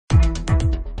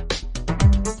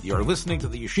You're listening to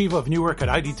the Yeshiva of Newark at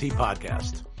IDT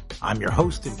podcast. I'm your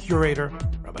host and curator,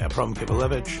 Rabbi Abram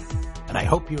Kibalevich, and I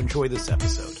hope you enjoy this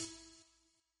episode.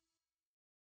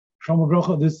 Shalom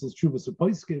Avrocha, this is Chuvas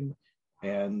Poiskim,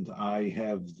 and I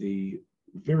have the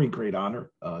very great honor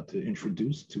to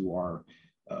introduce to our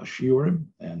shiurim,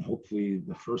 and hopefully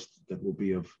the first that will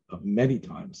be of many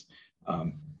times,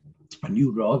 a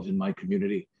new Rav in my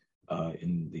community,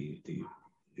 in the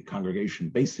congregation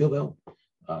Beis Hillel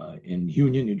in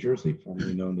Union, New Jersey,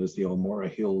 formerly known as the Elmora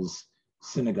Hills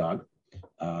Synagogue.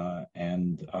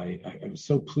 And I'm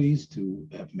so pleased to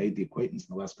have made the acquaintance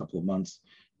in the last couple of months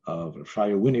of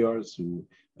Shaya Winiars, who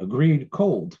agreed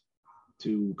cold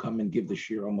to come and give the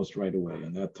shir almost right away.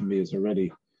 And that to me is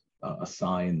already a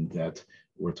sign that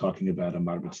we're talking about a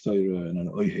Marbitz Torah and an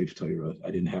Oihev Torah.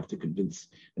 I didn't have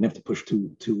to push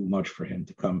too much for him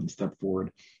to come and step forward.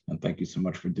 And thank you so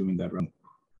much for doing that.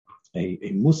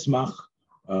 A musmach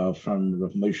from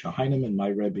Rav Moshe Heinemann, my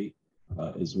Rebbe,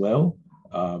 as well.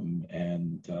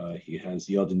 And he has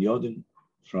Yodin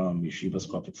from Yeshivas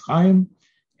Chafetz Chaim.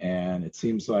 And it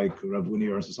seems like Rav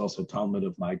Winiars is also Talmud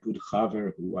of my good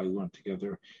Chaver, who I learned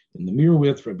together in the Mir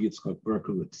with, Rabbi Yitzchak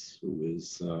Berkowitz, who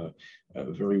is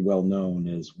very well known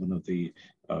as one of the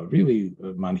really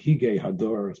Manhige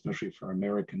Hador, especially for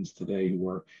Americans today who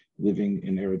are living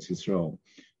in Eretz Yisrael.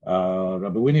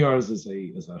 Rabbi Winiars is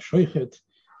a shoichet,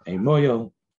 a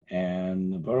moyel,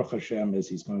 and Baruch Hashem, as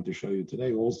he's going to show you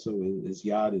today, also his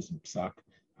yad is psak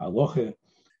haloche.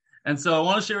 And so I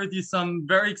want to share with you some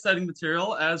very exciting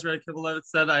material. As Rabbi Kibalevich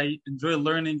said, I enjoy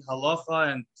learning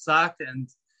halacha and psak, and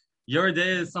Yoreh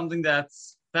De'ah is something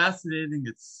that's fascinating.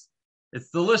 It's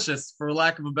delicious, for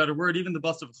lack of a better word, even the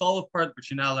bus of cholov part,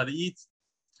 which you're not allowed to eat.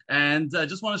 And I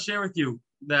just want to share with you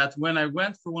that when I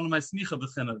went for one of my smicha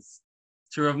bechinas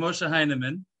to Rav Moshe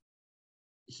Heinemann,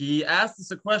 he asked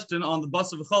us a question on the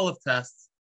bus of cholov test,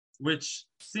 which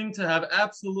seemed to have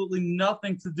absolutely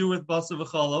nothing to do with bus of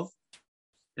cholov.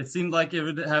 It seemed like it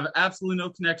would have absolutely no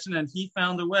connection, and he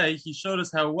found a way. He showed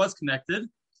us how it was connected.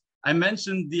 I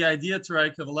mentioned the idea to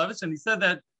Rabbi Kibalevich, and he said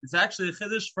that it's actually a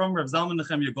chiddush from Rav Zalman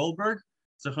Nechemia Goldberg,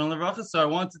 Zichron Levacha, so I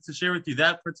wanted to share with you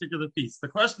that particular piece. The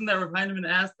question that Rav Heinemann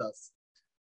asked us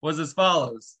was as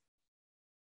follows.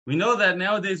 We know that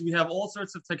nowadays we have all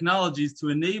sorts of technologies to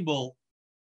enable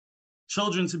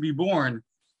children to be born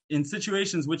in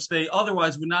situations which they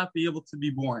otherwise would not be able to be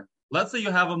born. Let's say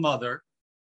you have a mother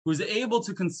who's able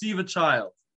to conceive a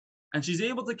child, and she's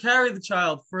able to carry the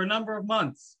child for a number of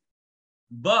months.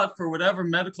 But for whatever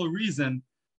medical reason,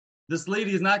 this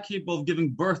lady is not capable of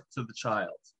giving birth to the child.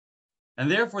 And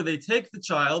therefore, they take the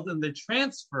child and they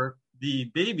transfer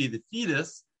the baby, the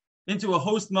fetus, into a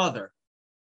host mother,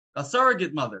 a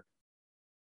surrogate mother.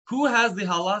 Who has the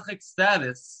halachic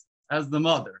status as the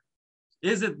mother?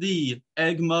 Is it the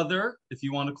egg mother, if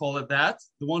you want to call it that,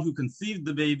 the one who conceived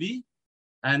the baby,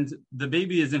 and the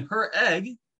baby is in her egg,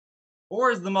 or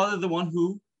is the mother the one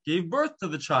who gave birth to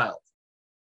the child?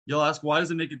 You'll ask, why does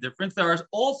it make a difference? There are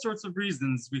all sorts of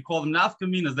reasons. We call them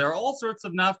nafkaminas. There are all sorts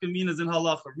of nafkaminas in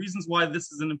halacha, reasons why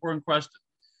this is an important question.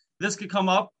 This could come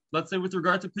up, let's say, with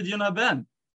regard to pidyon haben.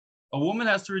 A woman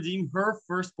has to redeem her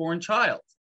firstborn child,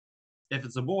 if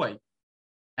it's a boy,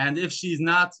 and if she's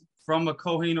not from a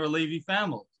Kohen or Levi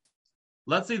family.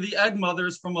 Let's say the egg mother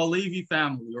is from a Levi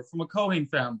family or from a Kohen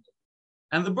family,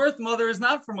 and the birth mother is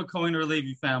not from a Kohen or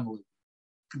Levi family.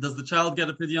 Does the child get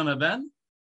a pidyon haben?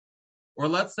 Or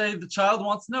let's say the child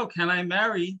wants to know, can I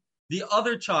marry the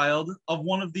other child of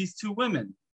one of these two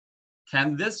women?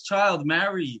 Can this child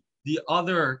marry the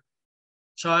other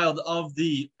child of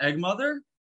the egg mother?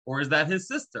 Or is that his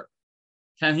sister?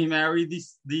 Can he marry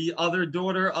the other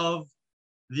daughter of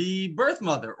the birth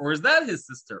mother? Or is that his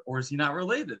sister? Or is he not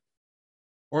related?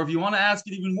 Or if you want to ask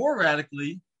it even more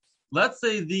radically, let's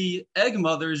say the egg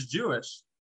mother is Jewish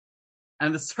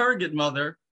and the surrogate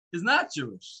mother is not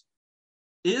Jewish.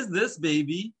 Is this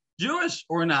baby Jewish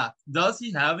or not? Does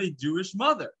he have a Jewish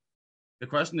mother? The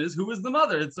question is, who is the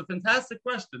mother? It's a fantastic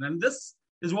question. And this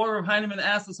is what Rav Heinemann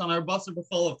asked us on our Basar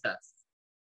B'Cholov test.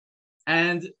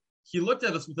 And he looked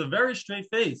at us with a very straight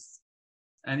face.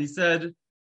 And he said,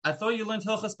 I thought you learned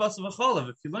Hilchas Basar B'Cholov.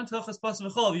 If you learned Hilchas Basar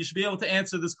B'Cholov, you should be able to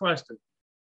answer this question.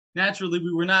 Naturally,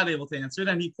 we were not able to answer it.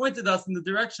 And he pointed us in the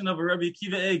direction of a Rabbi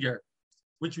Akiva Eger,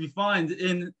 which we find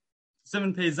in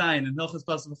Siman Pei Zayin in Hilchas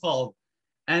Basar B'Cholov.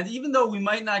 And even though we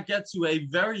might not get to a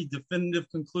very definitive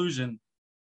conclusion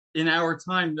in our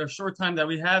time, the short time that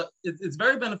we have, it's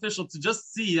very beneficial to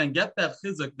just see and get that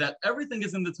chizuk that everything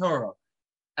is in the Torah.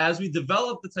 As we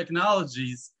develop the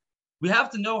technologies, we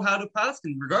have to know how to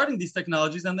paskin regarding these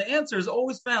technologies, and the answer is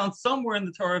always found somewhere in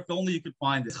the Torah if only you could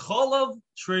find it. Cholav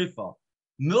treifa,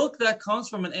 milk that comes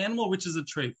from an animal which is a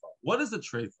treifa. What is a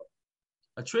treifa?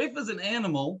 A treifa is an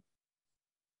animal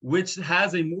which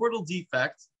has a mortal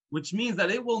defect, which means that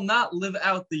it will not live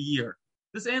out the year.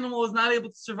 This animal is not able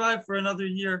to survive for another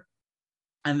year.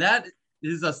 And that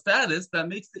is a status that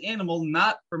makes the animal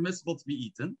not permissible to be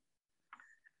eaten.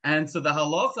 And so the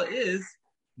halacha is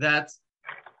that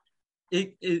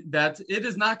it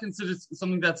is not considered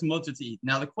something that's mutter to eat.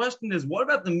 Now the question is, what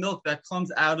about the milk that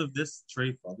comes out of this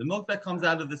treifa, the milk that comes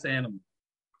out of this animal?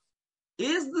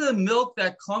 Is the milk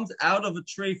that comes out of a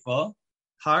treifa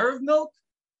par of milk,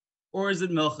 or is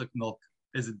it milchik milk?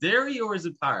 Is it dairy or is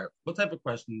it par? What type of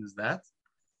question is that?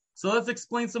 So let's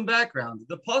explain some background.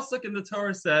 The pasuk in the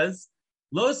Torah says,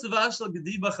 "Lo savashla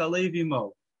gediba chalev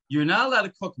imo." You're not allowed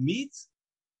to cook meat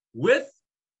with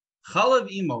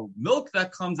chalev imo, milk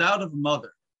that comes out of a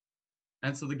mother.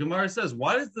 And so the Gemara says,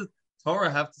 why does the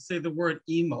Torah have to say the word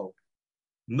imo,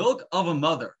 milk of a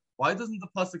mother? Why doesn't the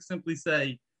pasuk simply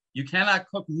say you cannot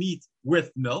cook meat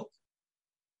with milk?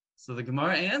 So the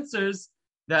Gemara answers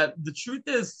that the truth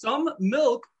is some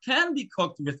milk can be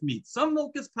cooked with meat. Some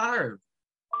milk is parv.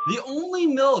 The only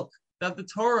milk that the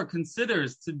Torah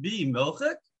considers to be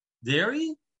milchik,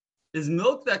 dairy, is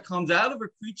milk that comes out of a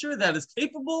creature that is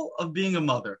capable of being a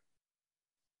mother.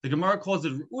 The Gemara calls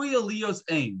it ru'ya lios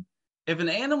ein. If an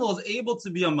animal is able to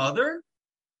be a mother,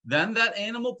 then that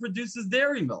animal produces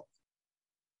dairy milk.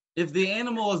 If the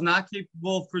animal is not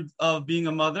capable of being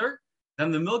a mother,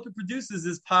 then the milk it produces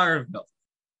is parv milk.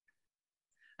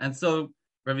 And so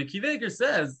Rabbi Akiva Eiger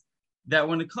says that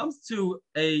when it comes to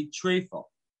a treifa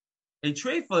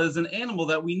is an animal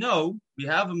that we know, we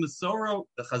have a Masorah,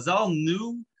 the Chazal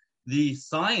knew the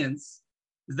science,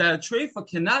 is that a treifa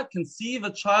cannot conceive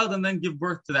a child and then give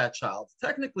birth to that child.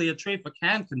 Technically, a treifa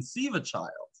can conceive a child.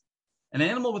 An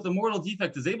animal with a mortal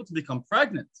defect is able to become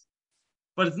pregnant,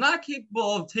 but it's not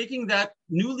capable of taking that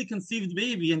newly conceived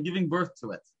baby and giving birth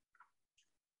to it.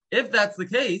 If that's the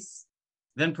case,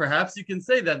 then perhaps you can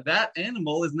say that that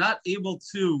animal is not able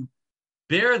to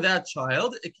bear that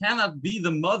child. It cannot be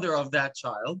the mother of that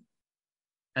child.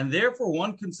 And therefore,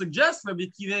 one can suggest, Rabbi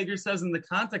Akiva Eiger says in the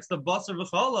context of basar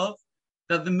v'chalav,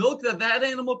 that the milk that that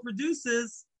animal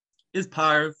produces is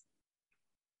parv.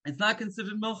 It's not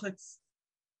considered milchiks.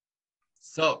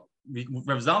 So,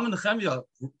 Rav Zalman Nechemia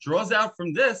draws out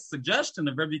from this suggestion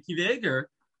of Rabbi Akiva Eiger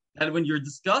that when you're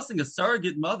discussing a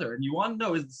surrogate mother, and you want to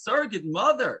know, is the surrogate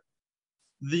mother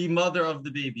the mother of the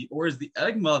baby, or is the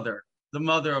egg mother the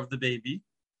mother of the baby?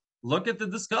 Look at the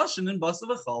discussion in Basar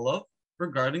v'chalav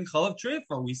regarding chalav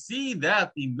treifa. We see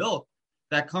that the milk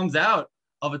that comes out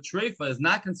of a treifa is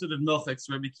not considered milchiks,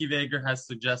 Rabbi Akiva Eiger has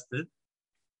suggested.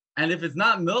 And if it's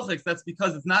not milchiks, that's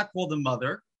because it's not called a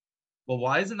mother. Well,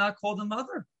 why is it not called a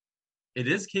mother? It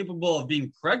is capable of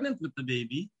being pregnant with the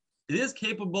baby. It is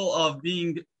capable of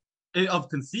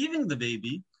conceiving the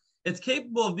baby. It's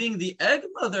capable of being the egg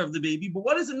mother of the baby, but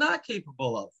what is it not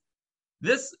capable of?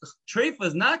 This treifa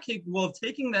is not capable of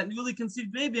taking that newly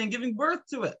conceived baby and giving birth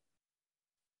to it.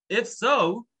 If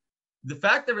so, the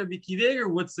fact that Rabbi Akiva Eiger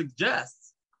would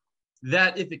suggest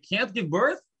that if it can't give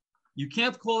birth, you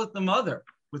can't call it the mother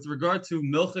with regard to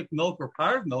milchik milk or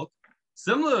parv milk.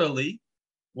 Similarly,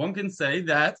 one can say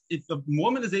that if a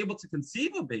woman is able to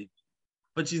conceive a baby,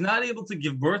 but she's not able to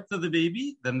give birth to the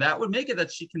baby, then that would make it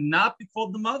that she cannot be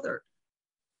called the mother.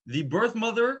 The birth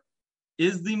mother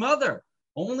is the mother.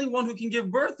 Only one who can give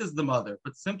birth is the mother,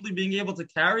 but simply being able to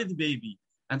carry the baby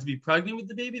and to be pregnant with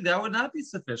the baby, that would not be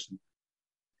sufficient.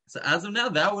 So as of now,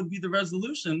 that would be the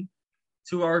resolution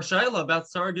to our shaila about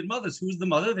surrogate mothers. Who's the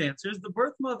mother? The answer is the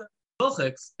birth mother.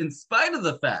 Milchiks, in spite of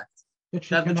the fact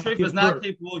that the treifa is not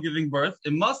capable of giving birth,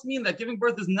 it must mean that giving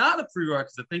birth is not a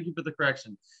prerequisite. Thank you for the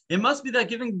correction. It must be that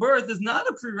giving birth is not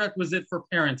a prerequisite for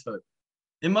parenthood.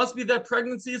 It must be that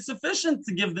pregnancy is sufficient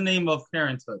to give the name of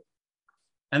parenthood.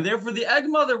 And therefore the egg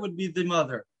mother would be the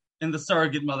mother in the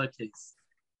surrogate mother case.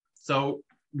 So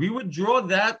we would draw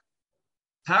that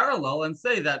parallel and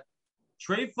say that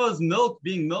treifa's milk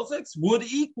being milchiks would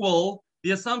equal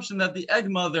the assumption that the egg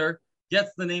mother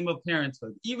gets the name of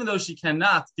parenthood, even though she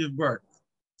cannot give birth.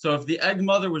 So if the egg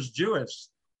mother was Jewish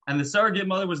and the surrogate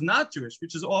mother was not Jewish,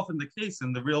 which is often the case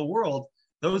in the real world,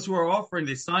 those who are offering,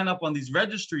 they sign up on these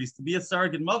registries to be a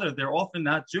surrogate mother, they're often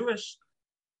not Jewish.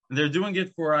 And they're doing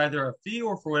it for either a fee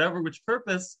or for whatever which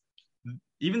purpose.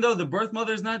 Even though the birth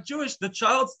mother is not Jewish, the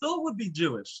child still would be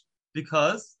Jewish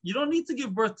because you don't need to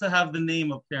give birth to have the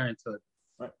name of parenthood.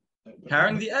 Right.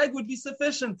 Carrying the egg would be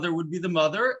sufficient. There would be the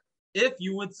mother if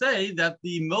you would say that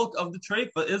the milk of the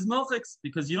treifa is milchiks,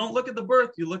 because you don't look at the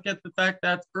birth, you look at the fact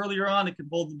that earlier on it could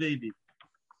hold the baby.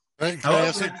 Hey,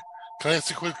 can Can I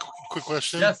ask a quick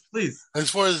question? Yes, please.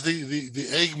 As far as the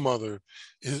egg mother,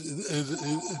 is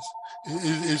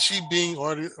she being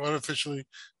artificially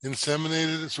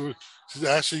inseminated? So she's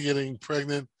actually getting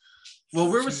pregnant.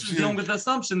 Well, we're dealing with the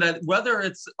assumption that whether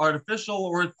it's artificial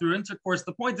or through intercourse,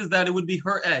 the point is that it would be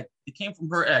her egg. It came from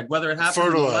her egg, whether it happened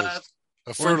in the lab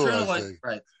a fertilized egg.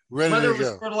 Right. Ready whether to it was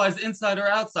go. fertilized inside or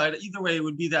outside, either way, it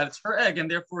would be that it's her egg, and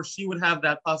therefore she would have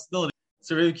that possibility.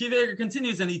 So Rabbi Akiva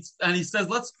continues, and he says,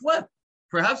 let's flip.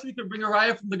 Perhaps we could bring a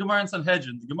raya from the Gemara in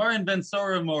Sanhedrin, the Gemara in Ben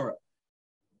Sora and Mora.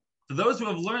 For those who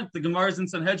have learned the Gemaras in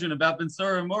Sanhedrin about Ben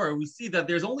Sora and Mora, we see that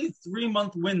there's only a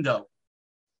 3-month window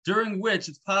during which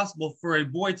it's possible for a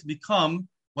boy to become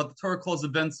what the Torah calls a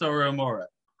Ben Sora and Mora,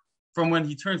 from when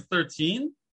he turns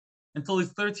 13 until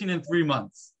he's 13 and 3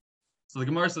 months. So the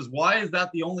Gemara says, why is that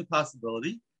the only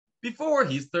possibility? Before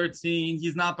he's 13,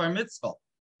 he's not bar mitzvah.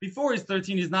 Before he's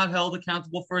 13, he's not held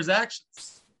accountable for his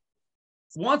actions.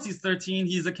 Once he's 13,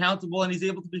 he's accountable and he's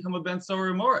able to become a Ben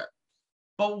Sora Mora.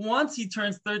 But once he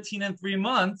turns 13 and 3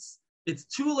 months, it's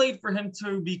too late for him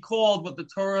to be called what the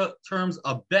Torah terms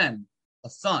a ben, a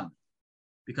son.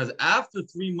 Because after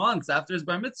 3 months, after his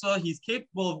bar mitzvah, he's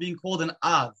capable of being called an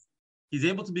av. He's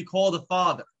able to be called a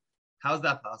father. How's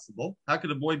that possible? How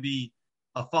could a boy be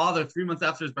a father 3 months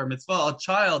after his bar mitzvah? A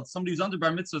child, somebody who's under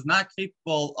bar mitzvah, is not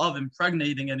capable of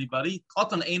impregnating anybody.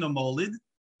 Katan eino molid.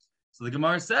 So the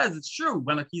Gemara says it's true.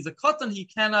 When he's a katan, he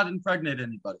cannot impregnate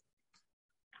anybody.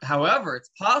 However, it's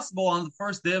possible on the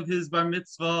first day of his bar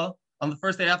mitzvah, on the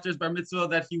first day after his bar mitzvah,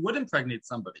 that he would impregnate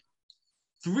somebody.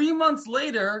 3 months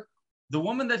later, the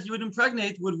woman that he would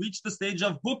impregnate would reach the stage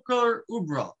of hukar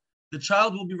ubra. The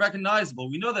child will be recognizable.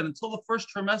 We know that until the first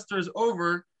trimester is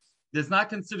over, it's not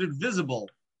considered visible.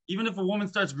 Even if a woman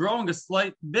starts growing a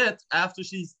slight bit after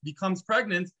she becomes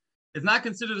pregnant, it's not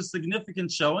considered a significant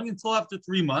showing until after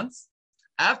 3 months.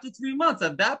 After 3 months,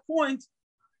 at that point,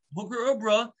 hukar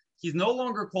ubra, he's no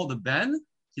longer called a ben,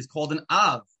 he's called an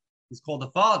av, he's called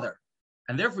a father.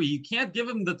 And therefore, you can't give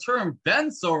him the term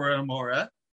ben Sora Mora.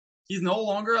 He's no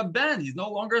longer a ben, he's no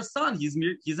longer a son, he's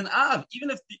an av. Even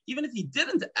if he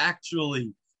didn't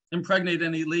actually impregnate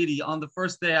any lady on the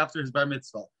first day after his bar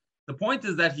mitzvah. The point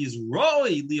is that he's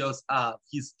roi lios av.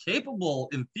 He's capable,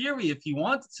 in theory, if he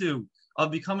wanted to,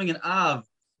 of becoming an av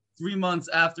 3 months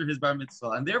after his bar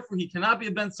mitzvah, and therefore he cannot be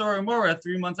a ben Sora Mora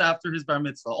 3 months after his bar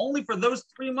mitzvah. Only for those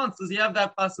 3 months does he have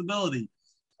that possibility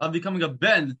of becoming a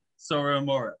ben Sora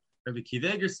Mora. Rabbi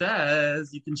Akiva Eiger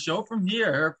says you can show from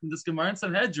here, from this Gemara in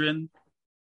Sanhedrin,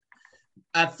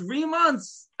 at 3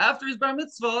 months after his bar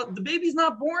mitzvah, the baby's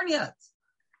not born yet.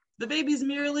 The baby's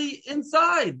merely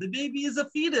inside. The baby is a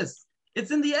fetus.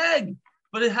 It's in the egg,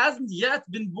 but it hasn't yet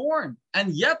been born.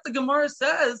 And yet the Gemara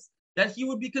says that he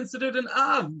would be considered an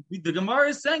av. The Gemara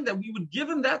is saying that we would give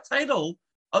him that title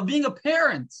of being a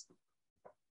parent.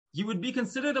 He would be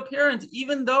considered a parent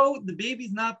even though the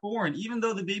baby's not born, even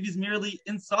though the baby's merely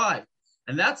inside.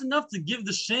 And that's enough to give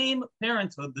the shame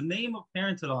parenthood, the name of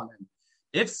parenthood on him.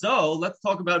 If so, let's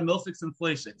talk about milchiks and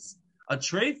fleishiks. A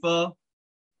treifa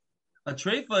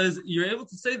is, you're able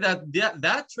to say that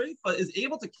treifa is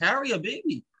able to carry a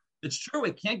baby. It's true,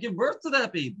 it can't give birth to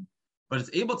that baby, but it's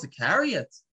able to carry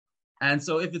it. And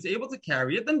so if it's able to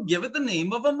carry it, then give it the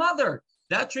name of a mother.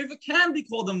 That treifa can be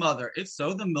called a mother. If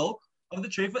so, the milk of the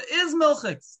treifa is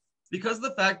milchiks, because of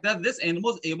the fact that this animal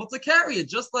is able to carry it.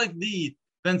 Just like the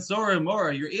Ben Sora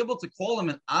Mora, you're able to call him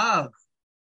an av,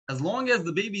 as long as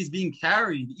the baby is being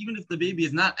carried, even if the baby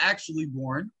is not actually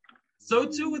born. So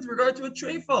too with regard to a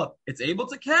treifa, it's able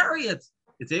to carry it.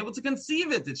 It's able to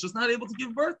conceive it. It's just not able to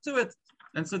give birth to it.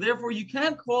 And so therefore you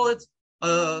can't call it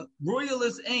a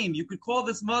royalist aim. You could call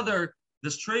this mother,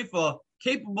 this treifa,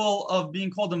 capable of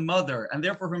being called a mother, and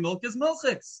therefore her milk is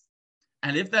milchiks.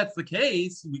 And if that's the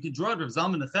case, we could draw Rav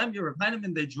Zalman Nechemia, Rav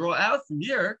Heinemann, they draw out from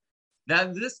here that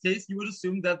in this case you would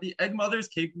assume that the egg mother is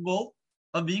capable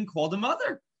of being called a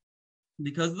mother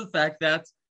because of the fact that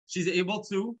she's able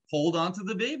to hold on to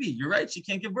the baby. You're right, she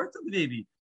can't give birth to the baby.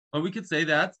 But we could say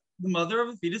that the mother of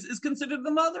a fetus is considered the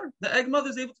mother. The egg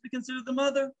mother is able to be considered the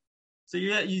mother. So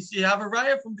you have a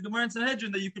raya from the Gemara in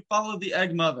Sanhedrin that you could follow the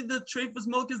egg mother. The treifa's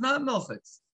milk is not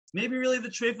milchiks. Maybe really the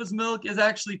treifa's milk is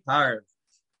actually parv.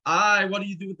 What do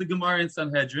you do with the Gemara in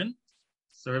Sanhedrin?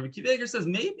 So Rabbi Akiva Eiger says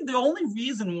maybe the only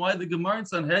reason why the Gemara in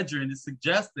Sanhedrin is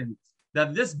suggesting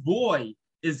that this boy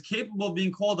is capable of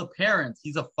being called a parent,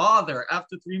 he's a father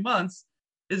after 3 months,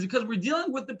 is because we're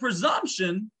dealing with the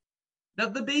presumption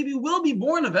that the baby will be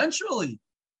born eventually.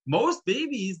 Most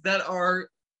babies that are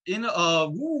in a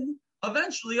womb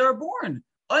eventually are born.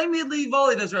 Immediately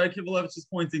volleyed, as Rabbi Akiva Levitch is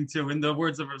pointing to in the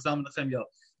words of Rav Zalman Nechemia.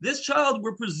 This child,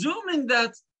 we're presuming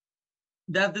that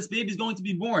this baby is going to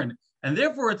be born. And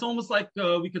therefore, it's almost like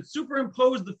we could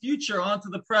superimpose the future onto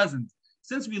the present.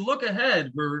 Since we look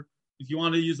ahead, if you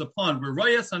want to use a pun,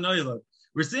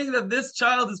 we're seeing that this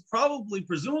child is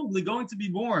presumably going to be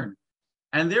born.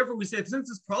 And therefore, we say, since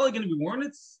it's probably going to be born,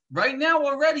 it's right now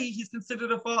already, he's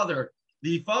considered a father.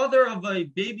 The father of a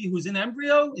baby who's in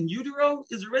embryo, in utero,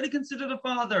 is already considered a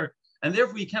father. And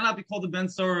therefore, he cannot be called a ben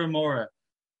Sora or Mora.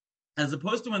 As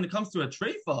opposed to when it comes to a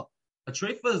treifa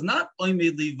is not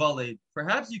oimedli valid.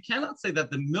 Perhaps you cannot say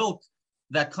that the milk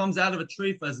that comes out of a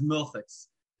treifa is milchix,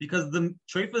 because the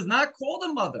treifa is not called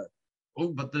a mother. Oh,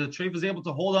 but the treifa is able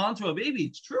to hold on to a baby.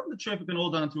 It's true the treifa can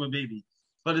hold on to a baby,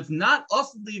 but it's not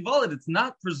osly valid. It's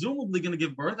not presumably going to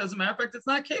give birth. As a matter of fact, it's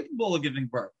not capable of giving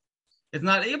birth. It's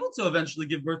not able to eventually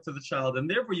give birth to the child. And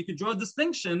therefore, you could draw a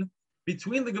distinction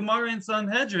between the Gemara in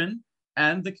Sanhedrin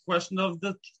and the question of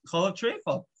the Chalav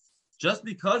Treifa. Just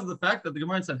because of the fact that the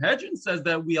Gemara in Sanhedrin says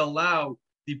that we allow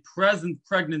the present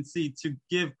pregnancy to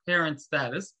give parent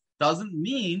status, doesn't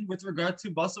mean with regard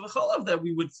to Basar v'Chalav that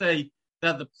we would say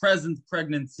that the present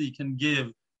pregnancy can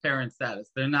give parent status.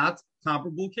 They're not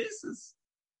comparable cases.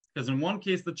 Because in one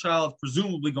case, the child is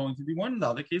presumably going to be born. In the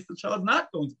other case, the child is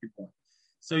not going to be born.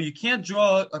 So you can't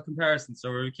draw a comparison.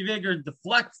 So Rabbi Akiva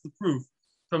deflects the proof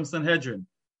from Sanhedrin.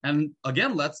 And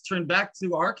again, let's turn back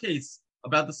to our case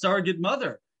about the surrogate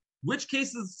mother. Which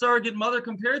case is the surrogate mother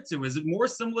compared to? Is it more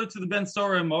similar to the Ben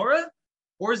Sora and Mora?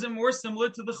 Or is it more similar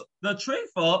to the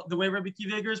Treifa, the way Rabbi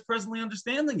Akiva is presently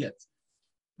understanding it?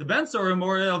 The Ben Sora and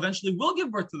Mora eventually will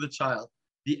give birth to the child.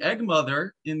 The egg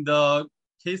mother, in the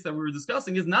case that we were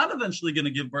discussing, is not eventually going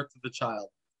to give birth to the child.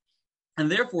 And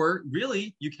therefore,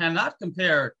 really, you cannot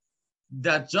compare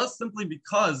that just simply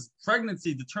because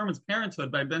pregnancy determines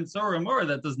parenthood by Ben Sora and Mora.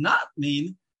 That does not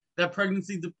mean that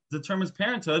pregnancy determines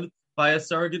parenthood by a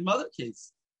surrogate mother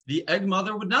case. The egg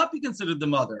mother would not be considered the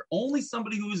mother. Only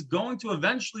somebody who is going to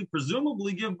eventually,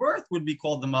 presumably, give birth would be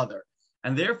called the mother.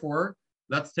 And therefore,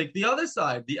 let's take the other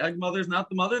side. The egg mother is not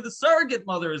the mother. The surrogate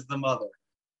mother is the mother.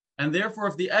 And therefore,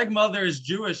 if the egg mother is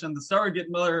Jewish and the surrogate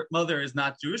mother is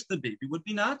not Jewish, the baby would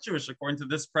be not Jewish, according to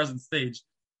this present stage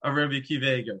of Rabbi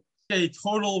Akiva. A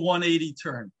total 180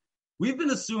 turn. We've been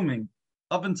assuming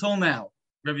up until now,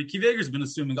 Rabbi Akiva has been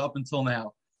assuming up until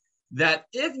now, that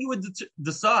if you would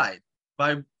decide,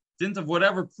 by dint of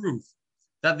whatever proof,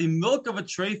 that the milk of a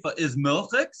treifa is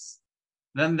milchix,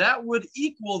 then that would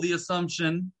equal the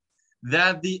assumption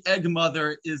that the egg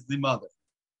mother is the mother.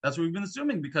 That's what we've been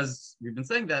assuming, because we've been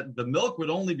saying that the milk would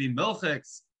only be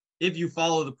milchix if you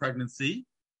follow the pregnancy.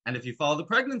 And if you follow the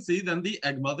pregnancy, then the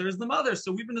egg mother is the mother.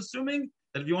 So we've been assuming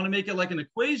that if you want to make it like an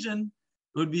equation,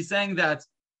 it would be saying that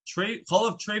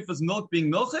chalav treifa's milk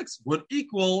being milchix would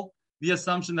equal the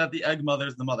assumption that the egg mother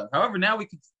is the mother. However, now we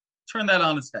could turn that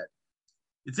on its head.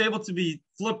 It's able to be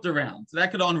flipped around. So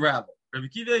that could unravel. Rabbi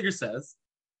Akiva says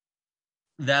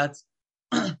that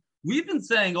we've been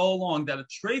saying all along that a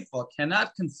treifa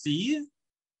cannot conceive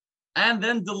and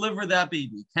then deliver that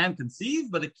baby. It can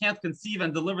conceive, but it can't conceive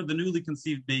and deliver the newly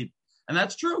conceived baby. And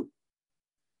that's true.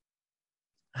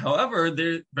 However,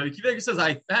 Rabbi Akiva says,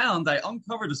 I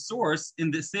uncovered a source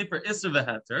in the Sefer Isser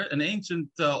V'Heter, an ancient,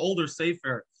 older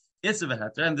Sefer Isser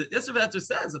V'Heter. And the Isser V'Heter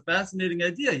says a fascinating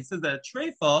idea. He says that a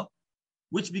treifa,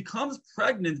 which becomes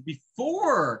pregnant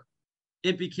before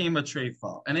it became a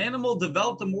treifa. An animal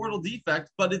developed a mortal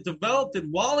defect, but it developed it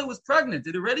while it was pregnant.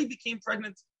 It already became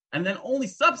pregnant, and then only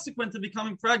subsequent to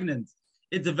becoming pregnant,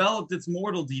 it developed its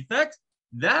mortal defect.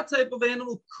 That type of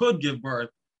animal could give birth.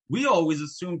 We always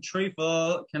assume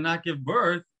treifa cannot give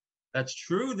birth. That's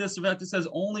true. This Vector says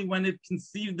only when it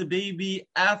conceived the baby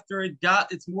after it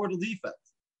got its mortal defect.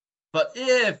 But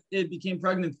if it became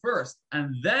pregnant first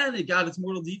and then it got its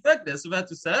mortal defect, this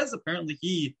Vector says apparently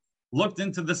he looked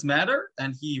into this matter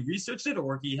and he researched it,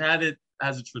 or he had it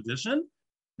as a tradition,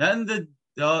 then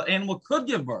the animal could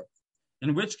give birth.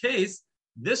 In which case,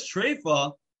 this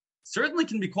treifa certainly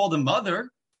can be called a mother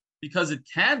because it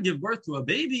can give birth to a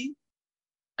baby,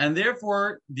 and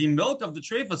therefore the milk of the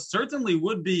treifa certainly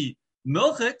would be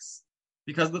milchix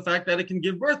because of the fact that it can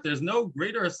give birth. There's no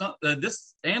greater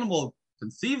this animal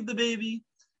conceived the baby,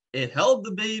 it held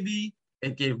the baby,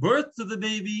 it gave birth to the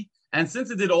baby, and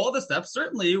since it did all the steps,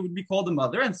 certainly it would be called a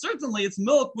mother, and certainly its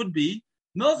milk would be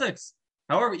milchix.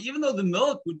 However, even though the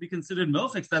milk would be considered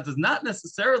milchix, that does not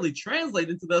necessarily translate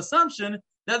into the assumption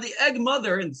that the egg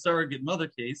mother, in the surrogate mother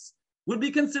case, would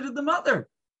be considered the mother.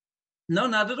 No,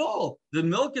 not at all. The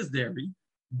milk is dairy,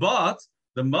 but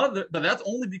that's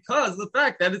only because of the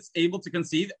fact that it's able to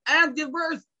conceive and give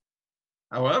birth.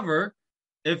 However,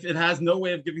 if it has no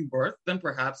way of giving birth, then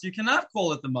perhaps you cannot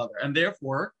call it the mother. And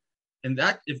therefore,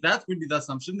 if that would be the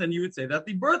assumption, then you would say that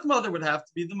the birth mother would have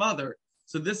to be the mother.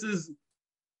 So this is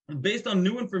based on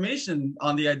new information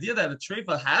on the idea that a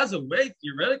treifa has a way,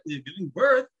 theoretically, of giving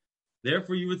birth.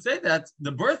 Therefore, you would say that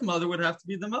the birth mother would have to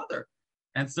be the mother.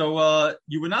 And so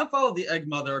you would not follow the egg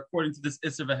mother according to this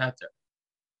Isser V'Heter.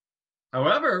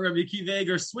 However, Rabbi Akiva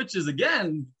Eiger switches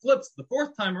again, flips the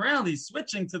fourth time around. He's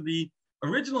switching to the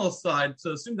original side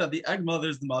to assume that the egg mother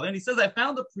is the mother. And he says, I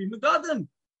found a Pri Megadim.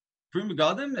 Pri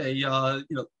Megadim,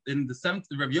 in the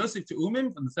Rabbi Yosef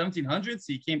Te'umim from the 1700s.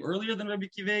 He came earlier than Rabbi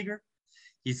Akiva Eiger.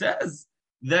 He says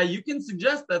that you can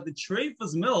suggest that the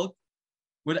treifa's milk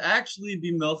would actually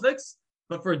be milfix,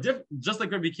 but for a just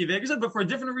like Rabbi Akiva Eiger said, but for a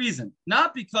different reason.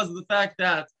 Not because of the fact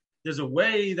that there's a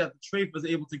way that the treifa is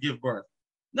able to give birth.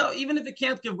 No, even if it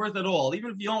can't give birth at all, even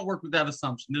if you don't work with that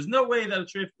assumption, there's no way that a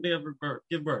treifa could ever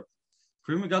give birth.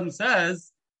 Pri Megadim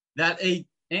says that a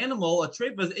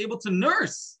treifa, is able to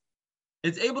nurse.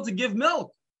 It's able to give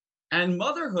milk. And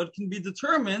motherhood can be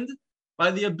determined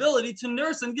by the ability to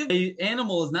nurse and give. An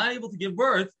animal is not able to give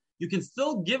birth, you can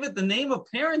still give it the name of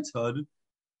parenthood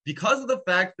because of the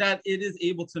fact that it is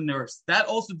able to nurse. That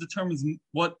also determines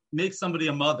what makes somebody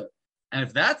a mother. And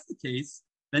if that's the case,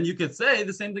 then you could say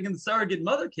the same thing in the surrogate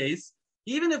mother case.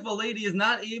 Even if a lady is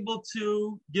not able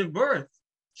to give birth,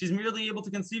 she's merely able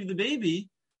to conceive the baby,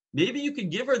 maybe you could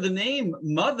give her the name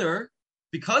mother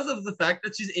because of the fact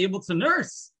that she's able to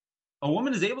nurse. A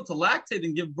woman is able to lactate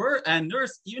and give birth and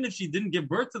nurse, even if she didn't give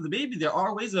birth to the baby. There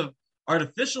are ways of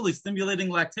artificially stimulating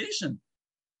lactation.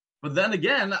 But then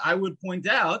again, I would point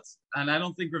out, and I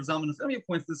don't think Rav Zalman Nechemia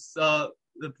points this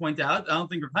point out, I don't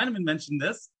think Rav Heinemann mentioned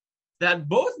this, that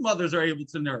both mothers are able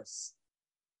to nurse.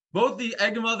 Both the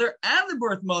egg mother and the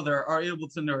birth mother are able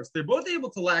to nurse. They're both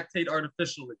able to lactate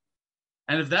artificially.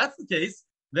 And if that's the case,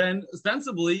 then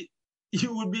ostensibly,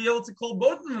 you would be able to call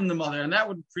both of them the mother, and that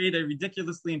would create a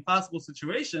ridiculously impossible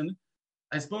situation.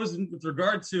 I suppose with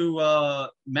regard to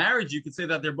marriage, you could say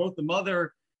that they're both the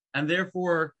mother, and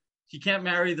therefore he can't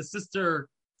marry the sister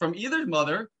from either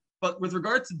mother. But with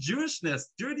regard to Jewishness,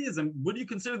 Judaism, would you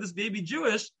consider this baby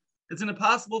Jewish? It's an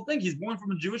impossible thing. He's born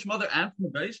from a Jewish mother and from a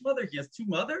Goyish mother. He has two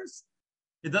mothers.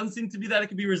 It doesn't seem to be that it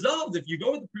can be resolved. If you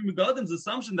go with the Pri Megadim's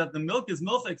assumption that the milk is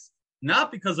milfix,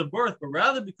 not because of birth, but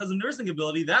rather because of nursing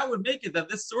ability, that would make it that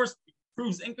this source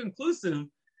proves inconclusive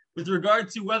with regard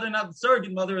to whether or not the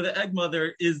surrogate mother or the egg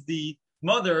mother is the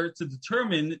mother to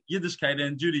determine Yiddishkeit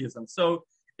and Judaism. So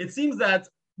it seems that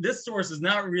this source is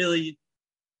not really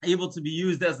able to be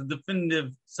used as a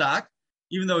definitive sak,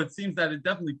 even though it seems that it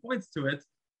definitely points to it.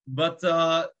 But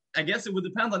I guess it would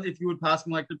depend on if you would pass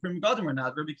him like the Pri Megadim or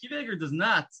not. Rabbi Akiva Eiger does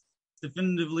not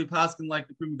definitively pass him like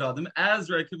the Pri Megadim.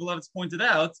 As Rabbi Kivelevitz pointed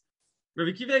out,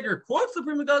 Rabbi Akiva Eiger quotes the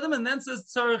Pri Megadim and then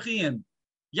says tzarechiyim.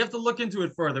 You have to look into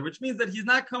it further, which means that he's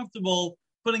not comfortable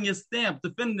putting his stamp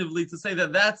definitively to say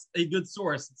that that's a good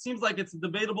source. It seems like it's a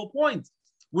debatable point.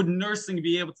 Would nursing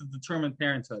be able to determine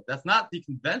parenthood? That's not the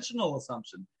conventional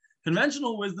assumption.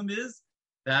 Conventional wisdom is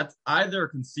that either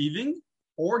conceiving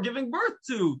or giving birth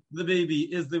to the baby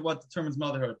is what determines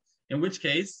motherhood. In which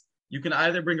case, you can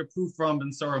either bring a proof from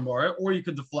Ben Sora Mora, or you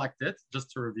could deflect it,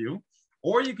 just to review,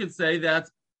 or you could say that,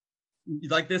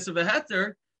 like this of a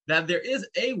heter, that there is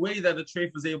a way that a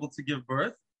treif was able to give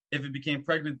birth if it became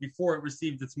pregnant before it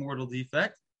received its mortal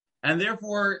defect. And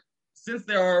therefore, since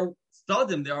there are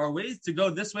studim, there are ways to go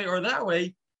this way or that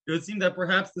way, it would seem that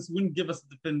perhaps this wouldn't give us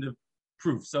a definitive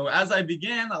proof. So as I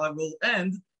began, I will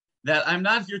end that I'm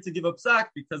not here to give up psak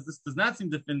because this does not seem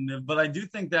definitive, but I do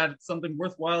think that it's something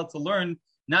worthwhile to learn,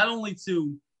 not only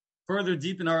to further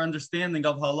deepen our understanding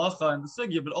of halacha and the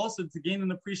sugya, but also to gain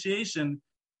an appreciation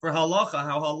for halacha,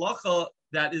 how halacha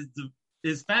that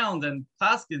is found and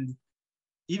paskind,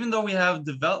 even though we have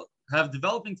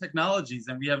developing technologies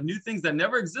and we have new things that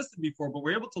never existed before, but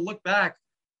we're able to look back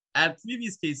at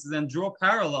previous cases and draw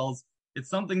parallels. It's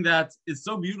something that is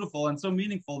so beautiful and so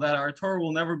meaningful that our Torah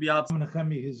will never be obsolete.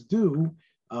 Nechemia is due,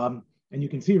 and you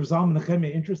can see Rav Zalman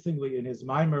Nechemia, interestingly, in his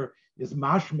mimer, is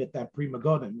mashmit that Pri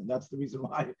Megadim, and that's the reason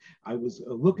why I was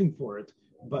looking for it.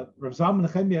 But Rav Zalman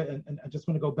Nechemia, and I just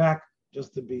want to go back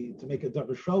just to make a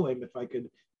davar sholem, if I could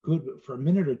for a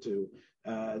minute or two,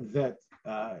 that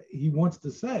he wants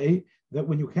to say that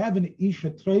when you have an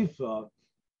isha treifa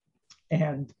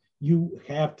and you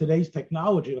have today's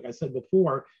technology, like I said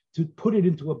before, to put it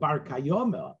into a bar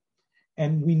kayoma,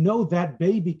 and we know that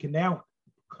baby can now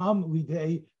come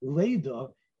lidei leda,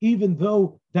 even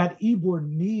though that ibur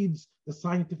needs the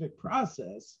scientific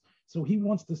process. So he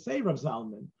wants to say, Rav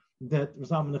Zalman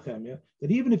Nechemia,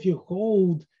 that even if you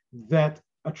hold that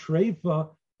a treifa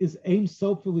is ein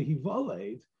sofely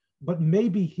hivaled, but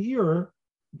maybe here,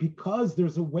 because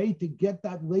there's a way to get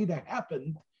that leda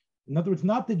happen, in other words,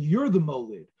 not that you're the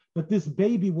molid, but this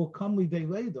baby will come lidei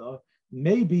leda.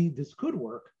 Maybe this could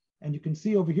work. And you can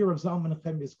see over here of Zalman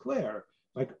Nechemia is clear.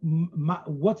 Like,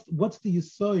 what's the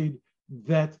yesod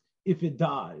that if it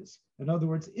dies? In other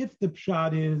words, if the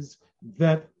pshat is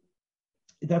that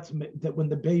when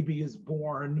the baby is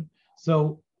born,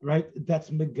 so right, that's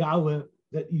megala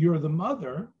that you're the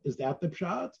mother. Is that the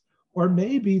pshat? Or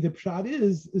maybe the pshat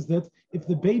is that if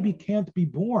the baby can't be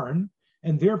born,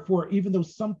 and therefore, even though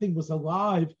something was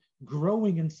alive,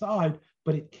 growing inside,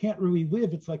 but it can't really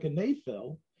live, it's like a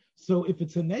nephil. So if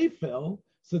it's a nephil,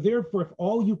 so therefore, if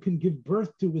all you can give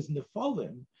birth to is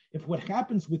nephilim, if what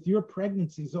happens with your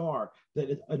pregnancies are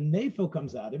that a nephil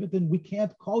comes out of it, then we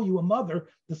can't call you a mother,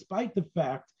 despite the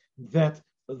fact that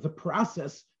the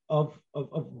process of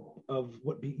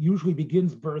what usually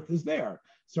begins birth is there.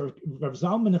 So Rav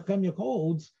Zalman Nechemia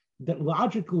holds that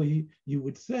logically you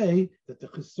would say that the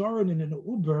chesaron in an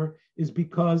uber is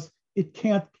because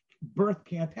birth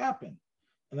can't happen.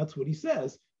 And that's what he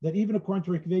says, that even according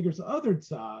to Rick Weger's other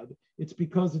tzad, it's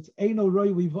because it's eino roi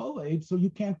livoled, so you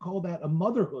can't call that a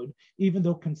motherhood, even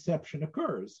though conception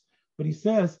occurs. But he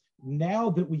says, now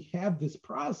that we have this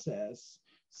process,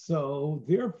 so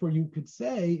therefore you could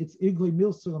say it's igli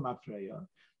milsulam atreya,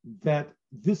 that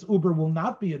this uber will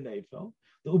not be a nephil.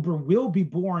 The uber will be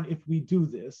born if we do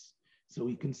this. So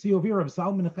we can see over here,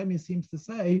 Zalman Nechemia seems to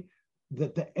say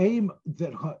that the aim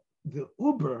that the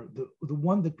uber, the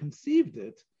one that conceived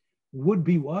it, would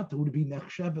be what? It would be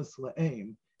nechsheves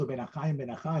la'aim,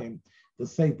 benachayim, to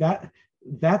say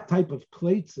that type of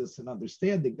places and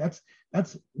understanding,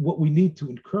 that's what we need to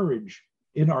encourage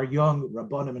in our young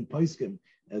Rabbanim and Poskim,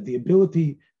 the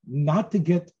ability not to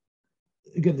get,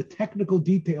 again, the technical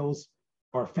details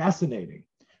are fascinating,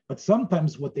 but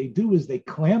sometimes what they do is they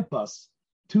clamp us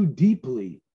too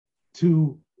deeply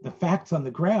to the facts on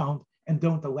the ground and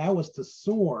don't allow us to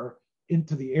soar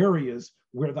into the areas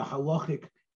where the halachic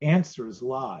answers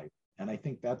lie. And I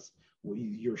think that's what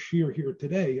your shir here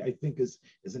today, I think, is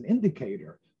an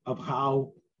indicator of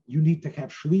how you need to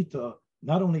have shlita,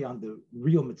 not only on the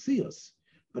real mitzias,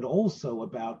 but also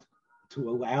about to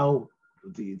allow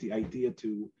the idea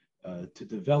to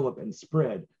develop and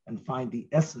spread and find the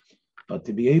essence. But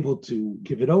to be able to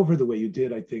give it over the way you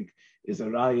did, I think, is a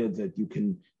raya that you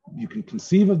can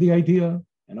conceive of the idea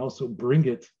and also bring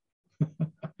it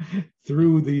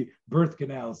through the birth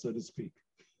canal, so to speak.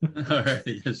 All right,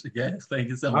 yes, thank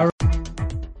you so much.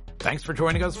 Thanks for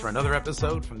joining us for another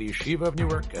episode from the Yeshiva of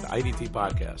Newark at IDT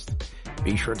Podcast.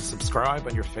 Be sure to subscribe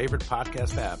on your favorite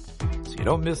podcast app so you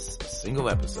don't miss a single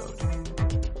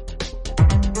episode.